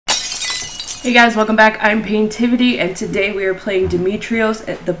Hey guys, welcome back. I'm Paintivity, and today we are playing Demetrios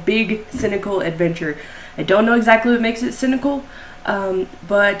at the Big Cynical Adventure. I don't know exactly what makes it cynical,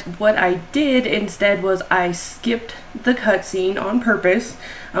 but what I did instead was I skipped the cutscene on purpose.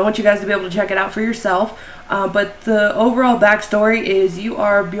 I want you guys to be able to check it out for yourself, but the overall backstory is you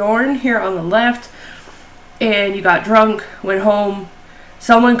are Bjorn here on the left, and you got drunk, went home,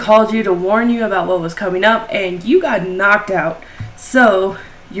 someone called you to warn you about what was coming up, and you got knocked out. So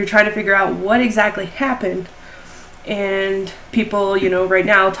you're trying to figure out what exactly happened, and people, you know, right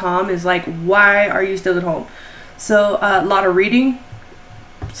now Tom is like, why are you still at home? So a lot of reading,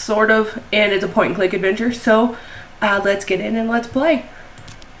 sort of, and it's a point and click adventure. So let's get in and let's play.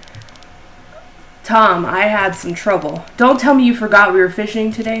 Tom, I had some trouble. Don't tell me you forgot we were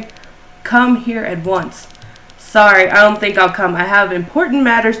fishing today. Come here at once. Sorry, I don't think I'll come. I have important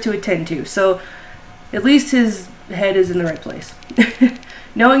matters to attend to. So at least his head is in the right place.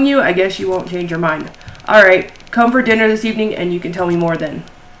 Knowing you, I guess you won't change your mind. Alright, come for dinner this evening and you can tell me more then.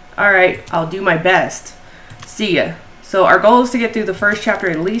 Alright, I'll do my best. See ya. So our goal is to get through the first chapter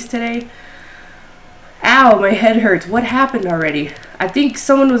at least today. Ow, my head hurts. What happened already? I think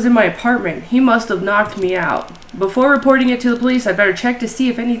someone was in my apartment. He must have knocked me out. Before reporting it to the police, I'd better check to see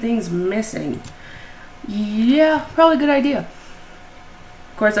if anything's missing. Yeah, probably a good idea.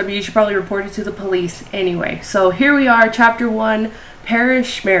 Of course, I mean, you should probably report it to the police anyway. So here we are, chapter 1.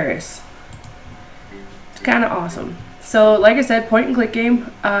 Parish Maris. It's kind of awesome. So, like I said, point and click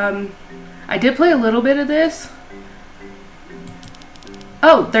game. I did play a little bit of this.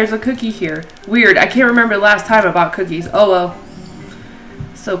 Oh, there's a cookie here. Weird. I can't remember the last time I bought cookies. Oh well.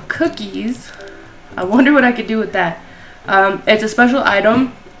 So cookies. I wonder what I could do with that. It's a special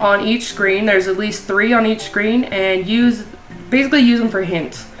item on each screen. There's at least 3 on each screen, and basically use them for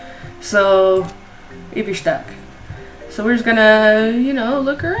hints. So if you're stuck. So we're just gonna, you know,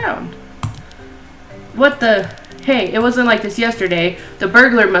 look around. What the? Hey, it wasn't like this yesterday. The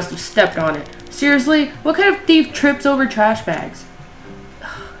burglar must have stepped on it. Seriously? What kind of thief trips over trash bags?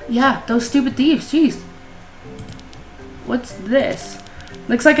 Yeah, those stupid thieves, jeez. What's this?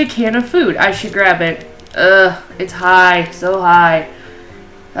 Looks like a can of food. I should grab it. Ugh, it's high, so high.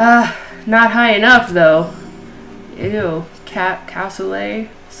 Not high enough though. Ew, cassoulet,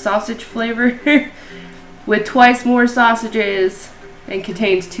 sausage flavor. With twice more sausages, and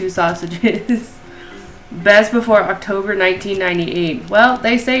contains 2 sausages. Best before October 1998. Well,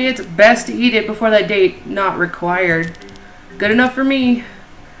 they say it's best to eat it before that date. Not required. Good enough for me.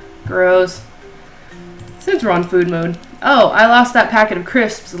 Gross. Since we're on food mode. Oh, I lost that packet of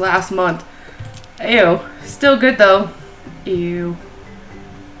crisps last month. Ew. Still good though. Ew.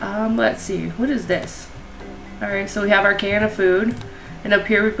 Let's see. What is this? Alright, so we have our can of food. And up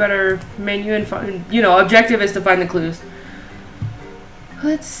here we've got our menu and, you know, objective is to find the clues.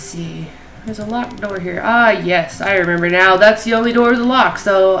 Let's see. There's a locked door here. Ah, yes, I remember now. That's the only door with a lock,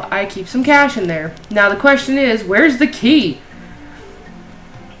 so I keep some cash in there. Now the question is, where's the key?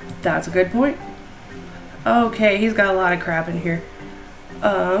 That's a good point. Okay, he's got a lot of crap in here.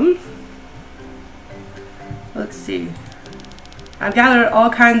 Let's see. I've gathered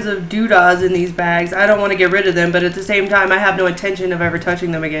all kinds of doodahs in these bags. I don't want to get rid of them, but at the same time, I have no intention of ever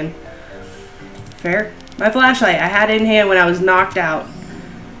touching them again. Fair. My flashlight. I had it in hand when I was knocked out.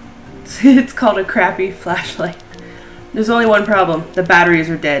 It's called a crappy flashlight. There's only one problem. The batteries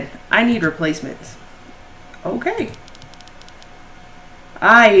are dead. I need replacements. Okay.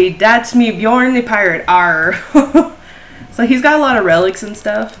 Aye, that's me, Bjorn the pirate. Arr. So he's got a lot of relics and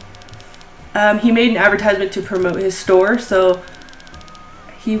stuff. He made an advertisement to promote his store, so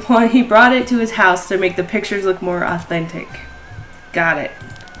he brought it to his house to make the pictures look more authentic. Got it.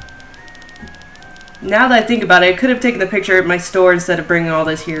 Now that I think about it, I could have taken the picture at my store instead of bringing all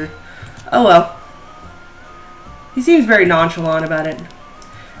this here. Oh well. He seems very nonchalant about it.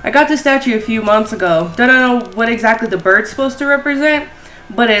 I got this statue a few months ago. Don't know what exactly the bird's supposed to represent,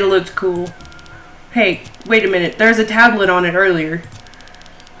 but it looked cool. Hey, wait a minute. There's a tablet on it earlier.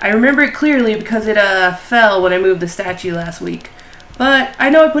 I remember it clearly because it fell when I moved the statue last week. But I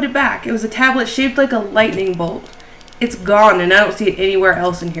know I put it back. It was a tablet shaped like a lightning bolt. It's gone and I don't see it anywhere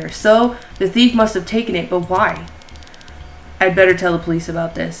else in here. So the thief must have taken it, but why? I'd better tell the police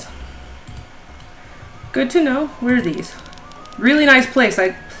about this. Good to know. Where are these? Really nice plates.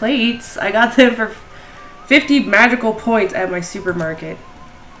 I got them for 50 magical points at my supermarket.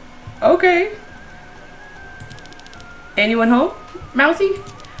 Okay. Anyone home? Mousy?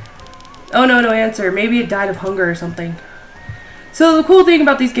 Oh no, no answer. Maybe it died of hunger or something. So the cool thing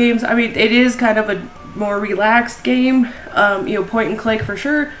about these games, I mean, it is kind of a more relaxed game. You know, point and click for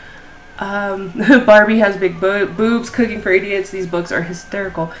sure. Barbie has big boobs. Cooking for Idiots. These books are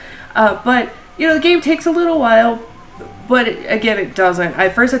hysterical. But, you know, the game takes a little while. But, again, it doesn't.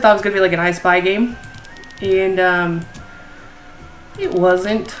 At first I thought it was going to be like an I Spy game. And, it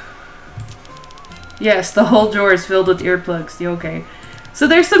wasn't. Yes, the whole drawer is filled with earplugs. Okay. So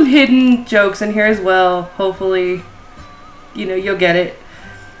there's some hidden jokes in here as well. Hopefully, you know, you'll get it.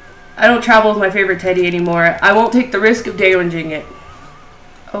 I don't travel with my favorite teddy anymore. I won't take the risk of damaging it.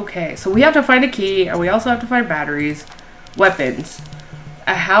 Okay, so we have to find a key, and we also have to find batteries. Weapons.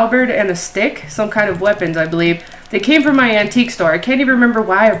 A halberd and a stick. Some kind of weapons, I believe. They came from my antique store. I can't even remember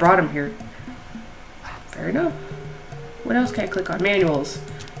why I brought them here. Fair enough. What else can I click on? Manuals.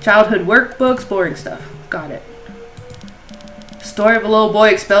 Childhood workbooks. Boring stuff. Got it. Story of a little boy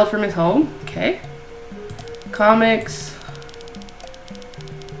expelled from his home. Okay. Comics.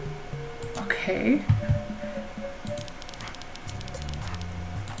 Okay.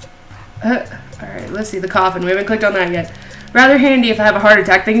 Alright, let's see the coffin. We haven't clicked on that yet. Rather handy if I have a heart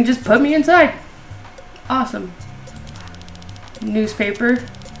attack. They can just put me inside. Awesome. Newspaper.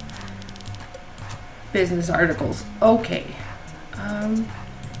 Business articles. Okay.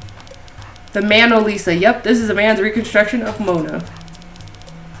 The Mona Lisa. Yep, this is a man's reconstruction of Mona.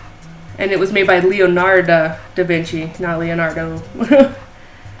 And it was made by Leonardo da Vinci, not Leonardo.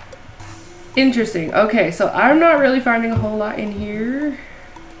 Interesting. Okay, so I'm not really finding a whole lot in here.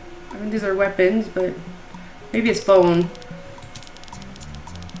 I mean, these are weapons, but maybe his phone.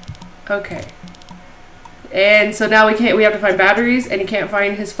 Okay. And so now we have to find batteries, and he can't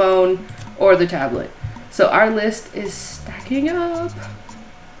find his phone or the tablet. So our list is stacking up.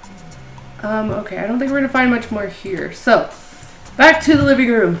 Okay, I don't think we're gonna find much more here. So, back to the living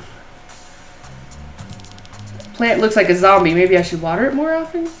room. Plant looks like a zombie. Maybe I should water it more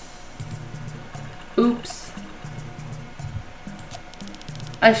often? Oops.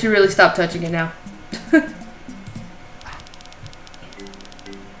 I should really stop touching it now.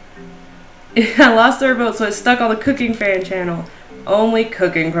 I lost the remote, so it's stuck on the cooking fan channel. Only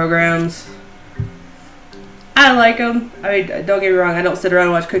cooking programs. I like them. I mean, don't get me wrong, I don't sit around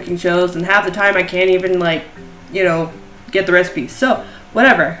and watch cooking shows, and half the time I can't even, like, you know, get the recipes. So,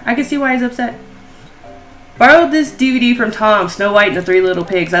 whatever. I can see why he's upset. Borrowed this DVD from Tom, Snow White and the Three Little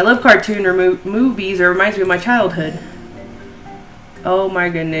Pigs. I love cartoon or movies. It reminds me of my childhood. Oh my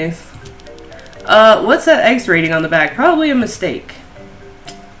goodness. What's that X rating on the back? Probably a mistake.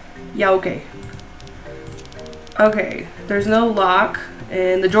 Yeah, okay. Okay, there's no lock,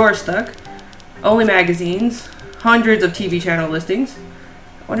 and the drawer's stuck. Only magazines. Hundreds of TV channel listings.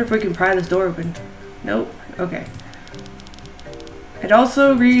 I wonder if we can pry this door open. Nope. Okay. It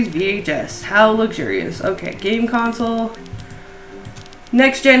also reads VHS. How luxurious. Okay, game console.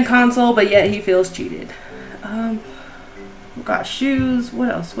 Next gen console, but yet he feels cheated. We've got shoes. What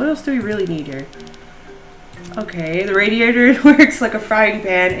else? What else do we really need here? Okay, the radiator works like a frying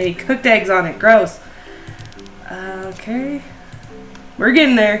pan and he cooked eggs on it. Gross. Okay. We're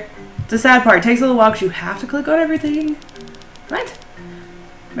getting there. It's the sad part. It takes a little while because you have to click on everything. What?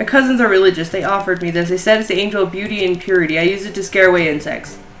 My cousins are religious. They offered me this. They said it's the angel of beauty and purity. I use it to scare away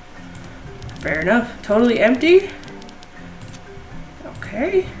insects. Fair enough. Totally empty?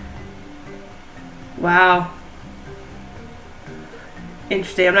 Okay. Wow.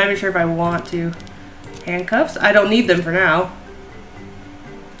 Interesting. I'm not even sure if I want to. Handcuffs? I don't need them for now.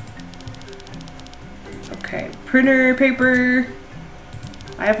 Okay. Printer, paper.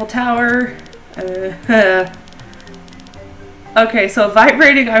 Eiffel Tower. Okay, so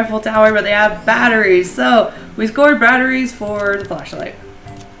vibrating Eiffel Tower, but they have batteries. So, we scored batteries for the flashlight.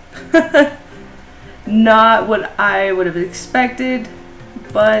 Not what I would have expected,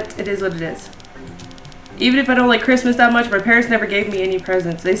 but it is what it is. Even if I don't like Christmas that much, my parents never gave me any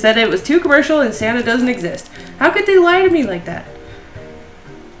presents. They said it was too commercial and Santa doesn't exist. How could they lie to me like that?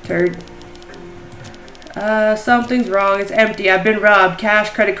 Turd. Something's wrong. It's empty. I've been robbed.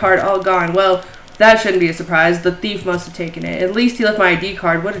 Cash, credit card, all gone. Well, that shouldn't be a surprise. The thief must have taken it. At least he left my ID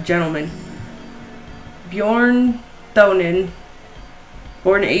card. What a gentleman. Bjorn Thonen.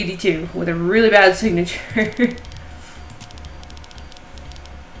 Born in 82. With a really bad signature.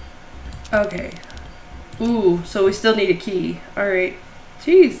 Okay. Ooh, so we still need a key. Alright.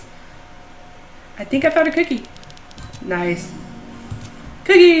 Jeez. I think I found a cookie. Nice.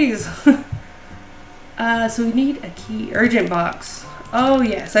 Cookies! So we need a key. Urgent box. Oh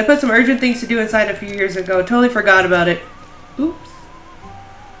yes, I put some urgent things to do inside a few years ago. Totally forgot about it. Oops.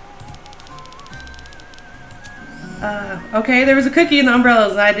 Okay, there was a cookie in the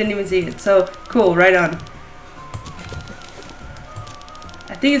umbrellas and I didn't even see it. So, cool, right on.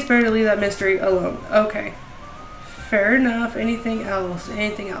 I think it's better to leave that mystery alone. Okay. Fair enough. Anything else?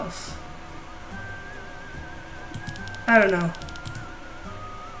 Anything else? I don't know.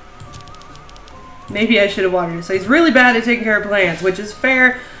 Maybe I should have watered it. So he's really bad at taking care of plants, which is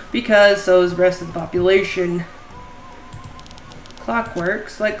fair because so is the rest of the population. Clock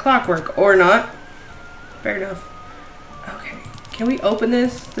works like clockwork, or not. Fair enough. Okay, can we open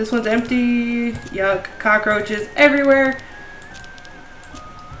this? This one's empty. Yuck, cockroaches everywhere.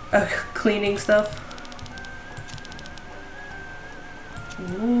 Cleaning stuff.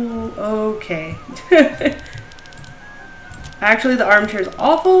 Ooh, okay. Actually, the armchair is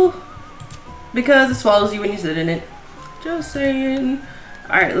awful because it swallows you when you sit in it. Just saying.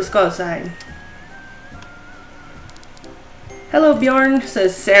 Alright, let's go outside. Hello, Bjorn,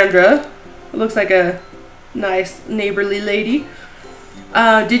 says Sandra. It looks like a nice neighborly lady.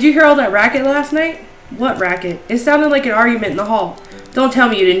 Did you hear all that racket last night? What racket? It sounded like an argument in the hall. Don't tell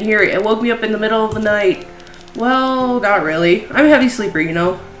me you didn't hear it. It woke me up in the middle of the night. Well, not really. I'm a heavy sleeper, you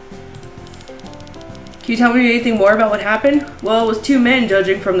know. Can you tell me anything more about what happened? Well, it was two men,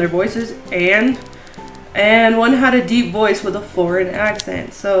 judging from their voices, and one had a deep voice with a foreign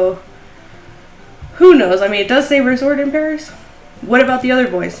accent, so who knows? I mean, it does say resort in Paris. What about the other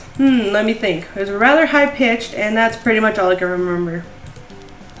voice? Let me think. It was rather high-pitched, and that's pretty much all I can remember.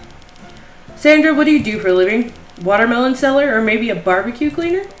 Sandra, what do you do for a living? Watermelon seller, or maybe a barbecue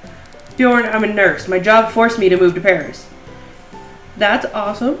cleaner? Bjorn, I'm a nurse. My job forced me to move to Paris. That's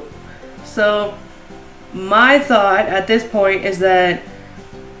awesome. So, my thought at this point is that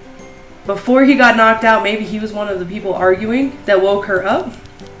before he got knocked out, maybe he was one of the people arguing that woke her up.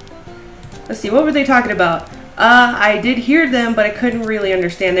 Let's see, what were they talking about? I did hear them, but I couldn't really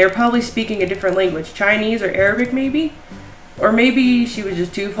understand. They were probably speaking a different language. Chinese or Arabic, maybe? Or maybe she was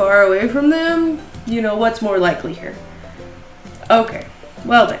just too far away from them. You know, what's more likely here? Okay,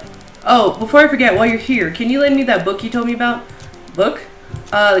 well then. Oh, before I forget, while you're here, can you lend me that book you told me about? Book?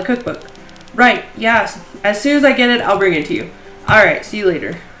 The cookbook. Right, yes. As soon as I get it, I'll bring it to you. Alright, see you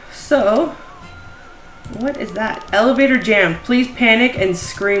later. So, what is that? Elevator jammed. Please panic and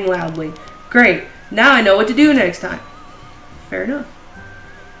scream loudly. Great. Now I know what to do next time. Fair enough.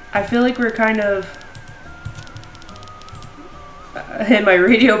 I feel like we're kind of... and my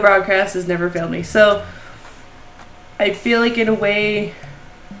radio broadcast has never failed me. So, I feel like in a way,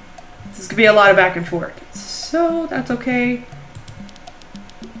 this could be a lot of back and forth. So, that's okay.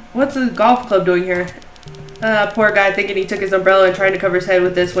 What's the golf club doing here? Poor guy thinking he took his umbrella and trying to cover his head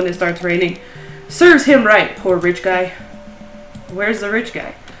with this when it starts raining. Serves him right, poor rich guy. Where's the rich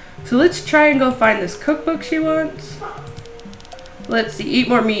guy? So let's try and go find this cookbook she wants. Let's see, eat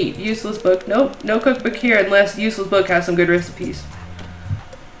more meat, useless book. Nope, no cookbook here unless useless book has some good recipes.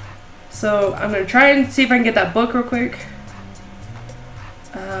 So I'm gonna try and see if I can get that book real quick.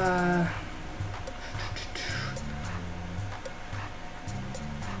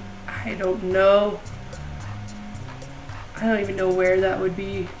 I don't know. I don't even know where that would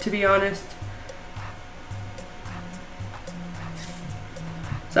be, to be honest.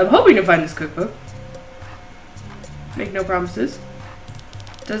 So I'm hoping to find this cookbook. Make no promises.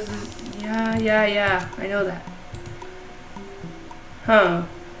 Does it, yeah, I know that. Huh.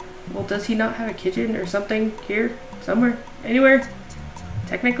 Well, does he not have a kitchen or something here? Somewhere? Anywhere?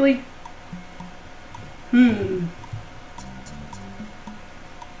 Technically?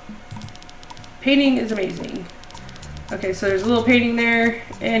 Painting is amazing. Okay, so there's a little painting there,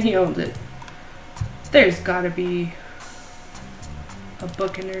 and he owns it. There's gotta be a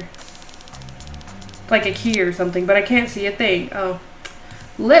book in there. Like a key or something, but I can't see a thing. Oh.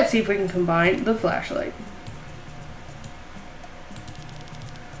 Let's see if we can combine the flashlight.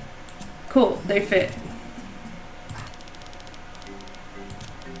 Cool, they fit.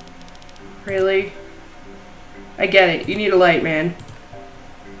 Really? I get it. You need a light, man.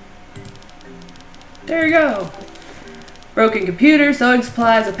 There you go. Broken computer, sewing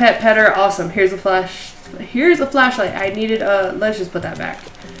supplies, a pet petter. Awesome. Here's a flashlight. I needed let's just put that back.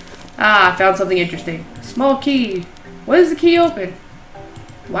 Ah, I found something interesting. Small key. What does the key open?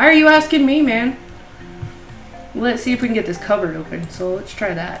 Why are you asking me, man? Let's see if we can get this cupboard open. So let's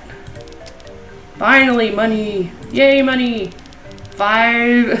try that. Finally, money. Yay, money.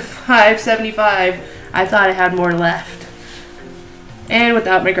 $5.75. I thought I had more left. And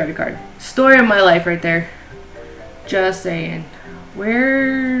without my credit card. Story of my life right there. Just saying.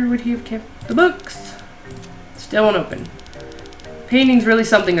 Where would he have kept the books? Still won't open. Painting's really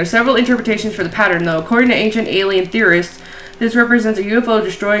something. There's several interpretations for the pattern, though. According to ancient alien theorists, this represents a UFO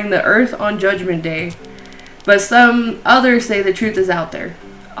destroying the Earth on Judgment Day. But some others say the truth is out there.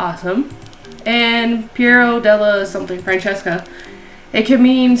 Awesome. And Piero della something Francesca. It could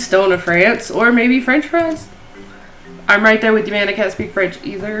mean Stone of France, or maybe French fries. I'm right there with you, man. I can't speak French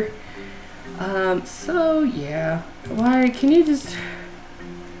either. So yeah. Why, can you just...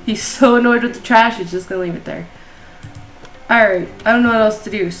 He's so annoyed with the trash, he's just gonna leave it there. Alright, I don't know what else to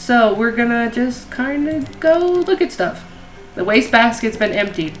do. So we're gonna just kind of go look at stuff. The wastebasket's been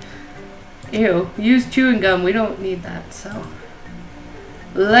emptied. Ew, use chewing gum, we don't need that, so.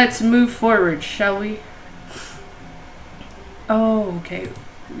 Let's move forward, shall we? Oh, okay.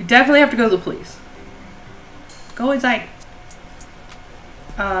 We definitely have to go to the police. Go inside.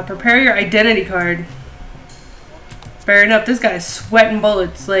 Prepare your identity card. Bearing up, this guy's sweating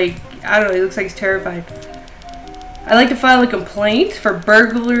bullets. Like, I don't know, he looks like he's terrified. I'd like to file a complaint for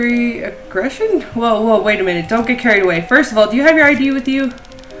burglary aggression? Whoa, wait a minute. Don't get carried away. First of all, do you have your ID with you?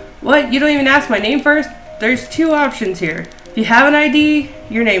 What? You don't even ask my name first? There's two options here. If you have an ID,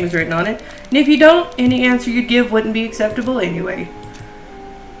 your name is written on it. And if you don't, any answer you'd give wouldn't be acceptable anyway.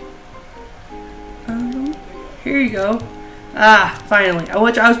 Here you go. Ah, finally. I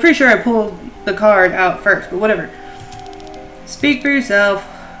was pretty sure I pulled the card out first, but whatever. Speak for yourself.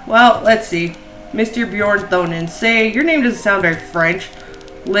 Well, let's see. Mr. Bjorn Thonen, say, your name doesn't sound very French.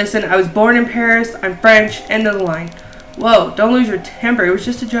 Listen, I was born in Paris. I'm French. End of the line. Whoa, don't lose your temper. It was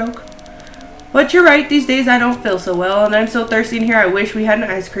just a joke. But you're right. These days I don't feel so well, and I'm so thirsty in here I wish we had an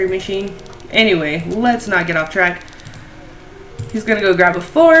ice cream machine. Anyway, let's not get off track. He's gonna go grab a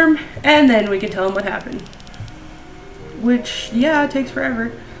form, and then we can tell him what happened. Which, yeah, it takes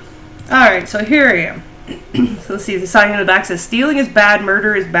forever. Alright, so here I am. So let's see, the sign in the back says, stealing is bad,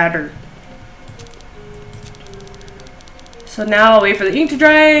 murder is badder. So now I'll wait for the ink to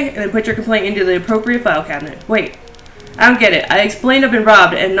dry, and then put your complaint into the appropriate file cabinet. Wait, I don't get it. I explained I've been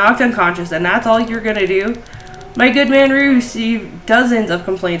robbed and knocked unconscious, and that's all you're gonna do? My good man, we receive dozens of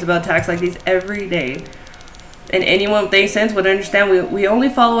complaints about attacks like these every day. And anyone with any sense would understand we only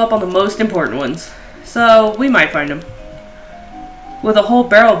follow up on the most important ones. So, we might find them. With a whole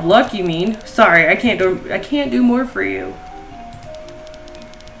barrel of luck, you mean? Sorry, I can't do more for you.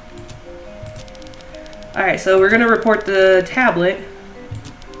 Alright, so we're gonna report the tablet.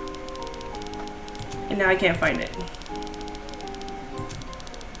 And now I can't find it.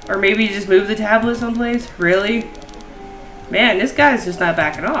 Or maybe you just move the tablet someplace? Really? Man, this guy's just not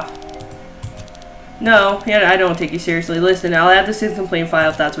backing off. No, yeah, I don't take you seriously. Listen, I'll add this to the complaint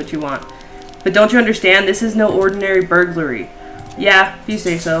file if that's what you want. But don't you understand? This is no ordinary burglary. Yeah, if you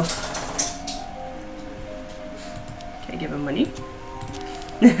say so. Can I give him money?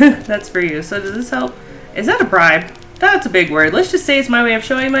 That's for you. So does this help? Is that a bribe? That's a big word. Let's just say it's my way of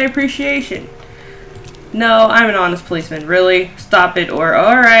showing my appreciation. No, I'm an honest policeman. Really? Stop it. Or,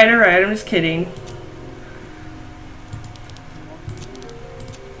 alright, I'm just kidding.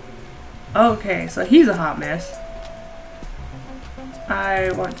 Okay, so he's a hot mess.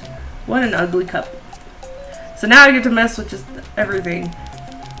 What an ugly cup. So now I get to mess with just everything.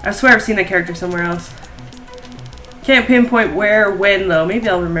 I swear I've seen that character somewhere else. Can't pinpoint where or when though. Maybe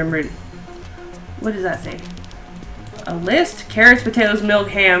I'll remember it. What does that say? A list? Carrots, potatoes, milk,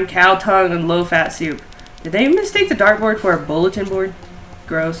 ham, cow tongue, and low-fat soup. Did they mistake the dartboard for a bulletin board?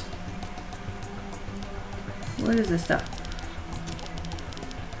 Gross. What is this stuff?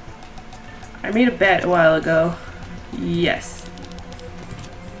 I made a bet a while ago. Yes.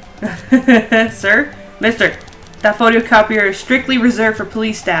 Sir? Mister, that photocopier is strictly reserved for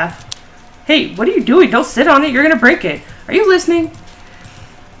police staff. Hey, what are you doing? Don't sit on it. You're gonna break it. Are you listening?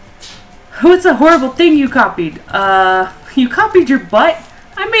 What's a horrible thing you copied? You copied your butt?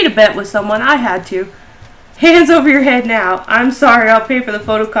 I made a bet with someone. I had to. Hands over your head now. I'm sorry. I'll pay for the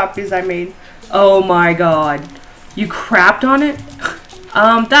photocopies I made. Oh my god. You crapped on it?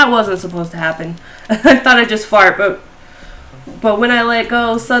 That wasn't supposed to happen. I thought I'd just fart, but when I let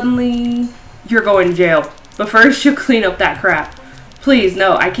go, suddenly you're going to jail. But first, you clean up that crap. Please,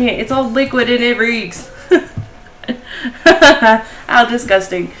 no, I can't. It's all liquid and it reeks. How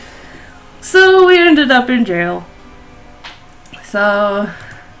disgusting. So, we ended up in jail. So,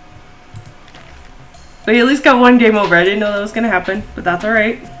 we at least got one game over. I didn't know that was going to happen, but that's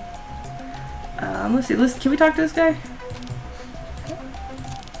alright. Let's see. Can we talk to this guy?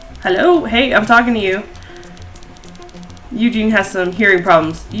 Hello? Hey, I'm talking to you. Eugene has some hearing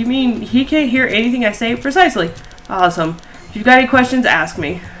problems. You mean he can't hear anything I say? Precisely. Awesome. If you've got any questions, ask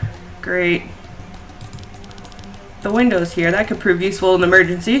me. Great. The window's here. That could prove useful in an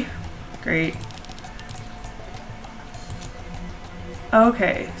emergency. Great.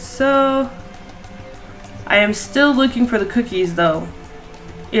 Okay, so I am still looking for the cookies though.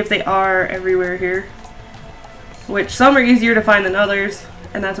 If they are everywhere here. Which some are easier to find than others,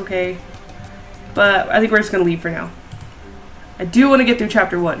 and that's okay. But I think we're just gonna leave for now. I do want to get through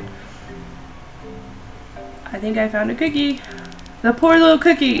chapter 1. I think I found a cookie. The poor little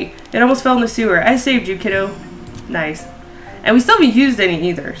cookie. It almost fell in the sewer. I saved you, kiddo. Nice. And we still haven't used any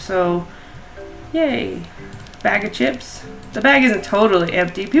either, so yay. Bag of chips. The bag isn't totally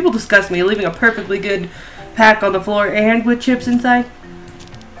empty. People disgust me leaving a perfectly good pack on the floor and with chips inside.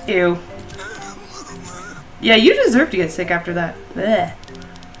 Ew. Yeah, you deserve to get sick after that. Blech.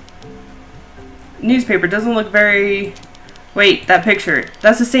 Newspaper doesn't look very... Wait, that picture.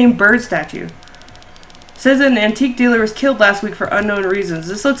 That's the same bird statue. Says an antique dealer was killed last week for unknown reasons.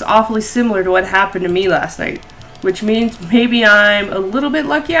 This looks awfully similar to what happened to me last night. Which means maybe I'm a little bit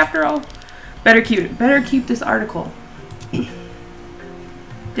lucky after all. Better keep this article. Didn't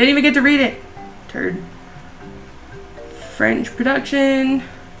even get to read it. Turd. French production.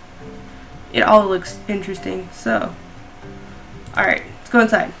 It all looks interesting. So, alright, let's go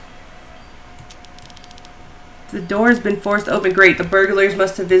inside. The door has been forced open. Great, the burglars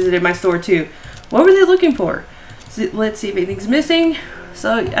must have visited my store too. What were they looking for? Let's see if anything's missing.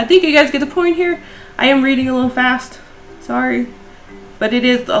 So, I think you guys get the point here. I am reading a little fast. Sorry. But it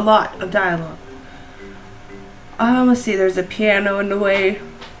is a lot of dialogue. Let's see, there's a piano in the way.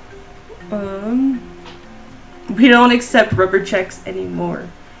 We don't accept rubber checks anymore.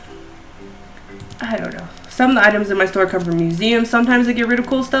 I don't know. Some of the items in my store come from museums. Sometimes they get rid of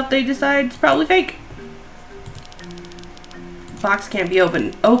cool stuff they decide it's probably fake. Box can't be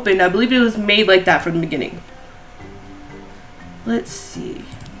opened. I believe it was made like that from the beginning. Let's see.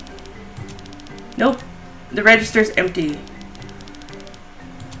 Nope. The register's empty.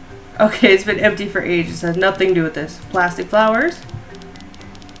 Okay, it's been empty for ages. It has nothing to do with this. Plastic flowers.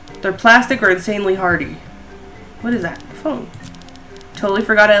 They're plastic or insanely hardy. What is that? Phone. Totally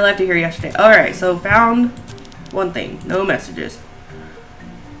forgot I left it here yesterday. Alright, so found one thing. No messages.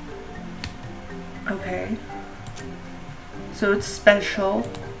 Okay. So it's special.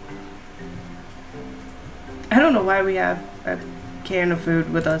 I don't know why we have a can of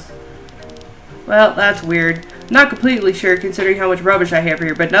food with us. Well, that's weird. Not completely sure considering how much rubbish I have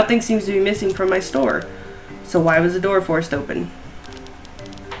here, but nothing seems to be missing from my store. So why was the door forced open?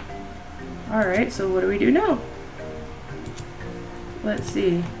 Alright, so what do we do now? Let's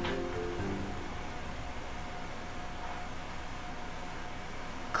see.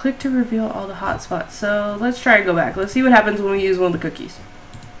 Click to reveal all the hotspots. So let's try and go back. Let's see what happens when we use one of the cookies.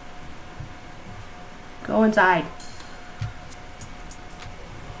 Go inside.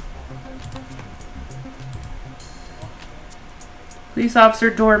 Police officer,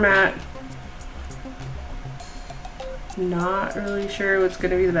 doormat. Not really sure what's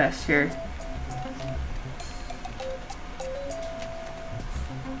going to be the best here.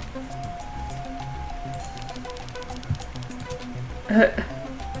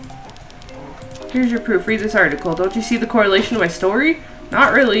 Here's your proof. Read this article. Don't you see the correlation to my story?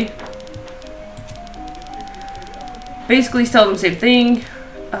 Not really. Basically, tell them the same thing.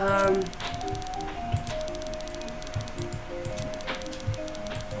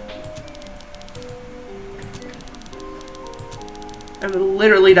 I'm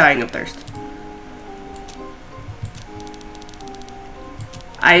literally dying of thirst.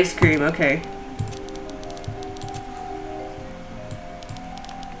 Ice cream, okay.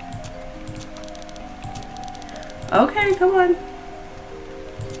 Okay, come on.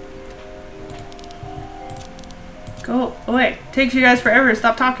 Go away. Takes you guys forever to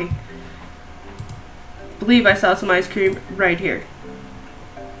stop talking. Believe I saw some ice cream right here.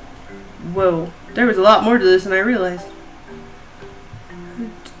 Whoa. There was a lot more to this than I realized.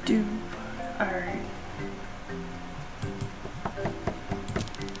 Alright.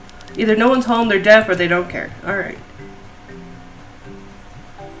 Either no one's home, they're deaf, or they don't care. Alright.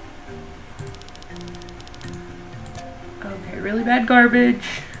 Okay, really bad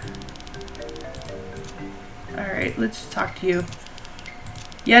garbage. Alright, let's just talk to you.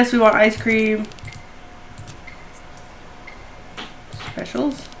 Yes, we want ice cream.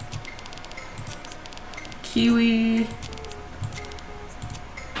 Specials. Kiwi.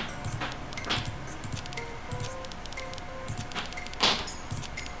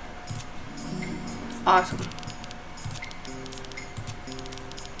 Awesome.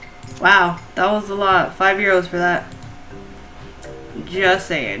 Wow, that was a lot. €5 for that. Just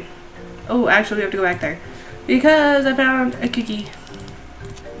saying. Oh, actually we have to go back there. Because I found a cookie.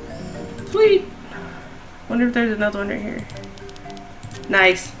 Sweet! Wonder if there's another one right here.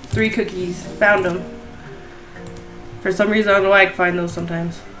 Nice. 3 cookies. Found them. For some reason, I don't know why I can find those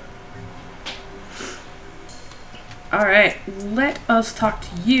sometimes. Alright, let us talk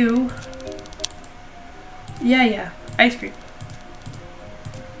to you. Yeah. Ice cream.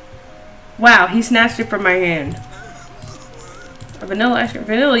 Wow, he snatched it from my hand. A vanilla ice cream.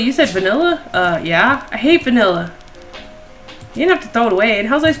 Vanilla? You said vanilla? Yeah. I hate vanilla. You didn't have to throw it away, and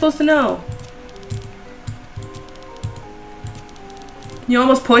how's I supposed to know? You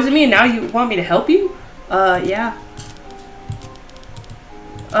almost poisoned me and now you want me to help you? Yeah.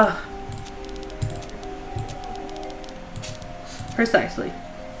 Precisely.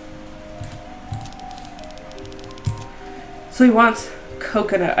 So he wants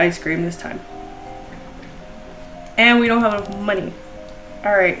coconut ice cream this time. And we don't have enough money.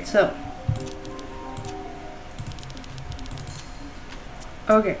 Alright, so.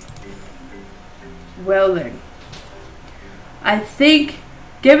 Okay. Well then. I think,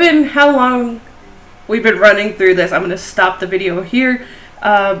 given how long we've been running through this, I'm going to stop the video here.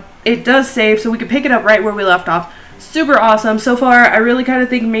 It does save, so we can pick it up right where we left off. Super awesome. So far, I really kind of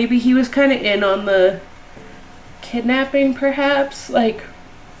think maybe he was kind of in on the kidnapping, perhaps. Like,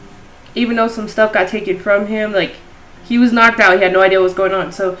 even though some stuff got taken from him, like, he was knocked out. He had no idea what was going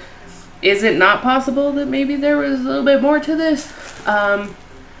on. So, is it not possible that maybe there was a little bit more to this?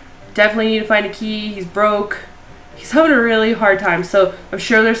 Definitely need to find a key. He's broke. He's having a really hard time, so I'm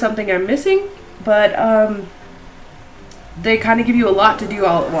sure there's something I'm missing, but they kind of give you a lot to do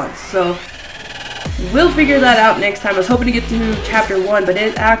all at once, so we'll figure that out next time. I was hoping to get through chapter 1, but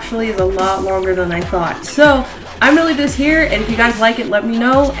it actually is a lot longer than I thought. So I'm gonna leave this here, and if you guys like it, let me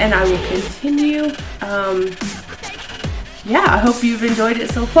know, and I will continue. Yeah, I hope you've enjoyed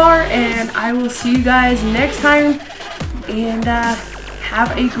it so far, and I will see you guys next time, and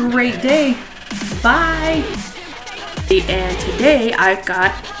have a great day. Bye! And today I've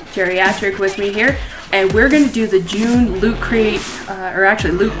got Geriatric with me here, and we're going to do the June Loot Crate, or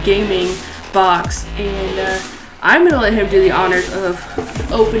actually Loot Gaming box, and I'm going to let him do the honors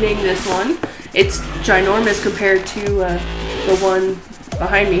of opening this one. It's ginormous compared to the one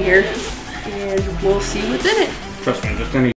behind me here, and we'll see what's in it. Trust me, just any